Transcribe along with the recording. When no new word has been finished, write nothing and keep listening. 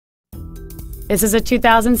This is a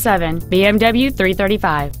 2007 BMW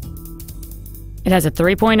 335. It has a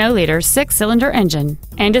 3.0-liter six-cylinder engine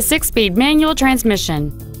and a 6-speed manual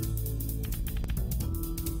transmission.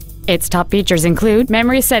 Its top features include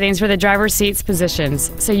memory settings for the driver's seat's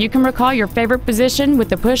positions, so you can recall your favorite position with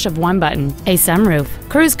the push of one button, a sunroof,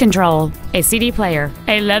 cruise control, a CD player,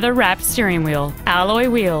 a leather-wrapped steering wheel, alloy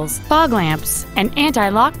wheels, fog lamps, an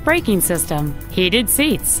anti-lock braking system, heated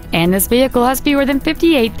seats, and this vehicle has fewer than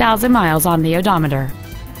 58,000 miles on the odometer.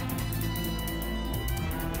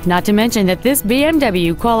 Not to mention that this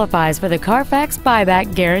BMW qualifies for the Carfax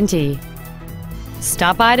buyback guarantee.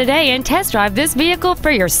 Stop by today and test drive this vehicle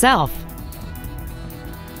for yourself.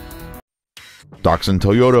 Doxon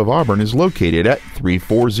Toyota of Auburn is located at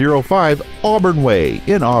 3405 Auburn Way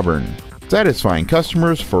in Auburn, satisfying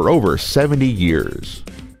customers for over 70 years.